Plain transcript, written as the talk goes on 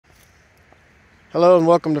Hello and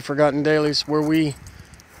welcome to Forgotten Dailies, where we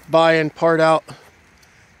buy and part out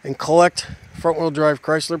and collect front-wheel drive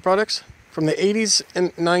Chrysler products from the 80s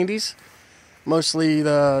and 90s, mostly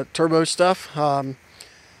the turbo stuff.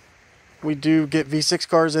 We do get V6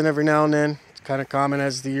 cars in every now and then. It's kind of common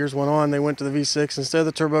as the years went on. They went to the V6 instead of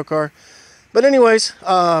the turbo car. But anyways,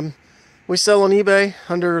 we sell on eBay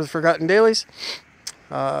under the Forgotten Dailies.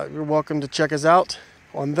 You're welcome to check us out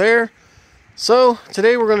on there. So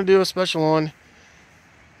today we're going to do a special on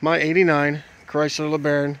my 89 Chrysler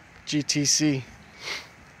Lebaron GTC.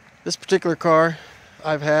 This particular car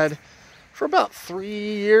I've had for about 3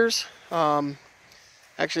 years. Actually,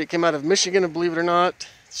 it came out of Michigan, and believe it or not.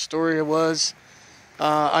 The story was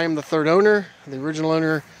I am the third owner. The original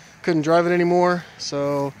owner couldn't drive it anymore,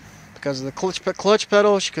 so because of the clutch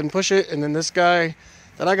pedal, she couldn't push it. And then this guy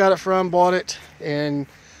that I got it from bought it and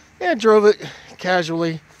drove it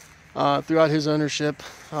casually throughout his ownership.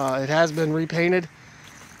 It has been repainted.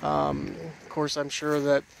 Of course, I'm sure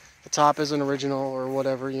that the top isn't original or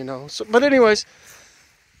whatever, you know. So, but anyways,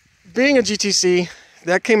 being a GTC,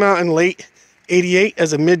 that came out in late '88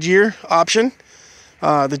 as a mid-year option.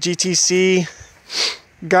 The GTC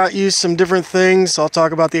got used some different things. I'll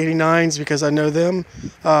talk about the 89s because I know them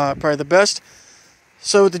probably the best.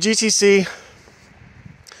 So with the GTC,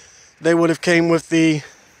 they would have came with the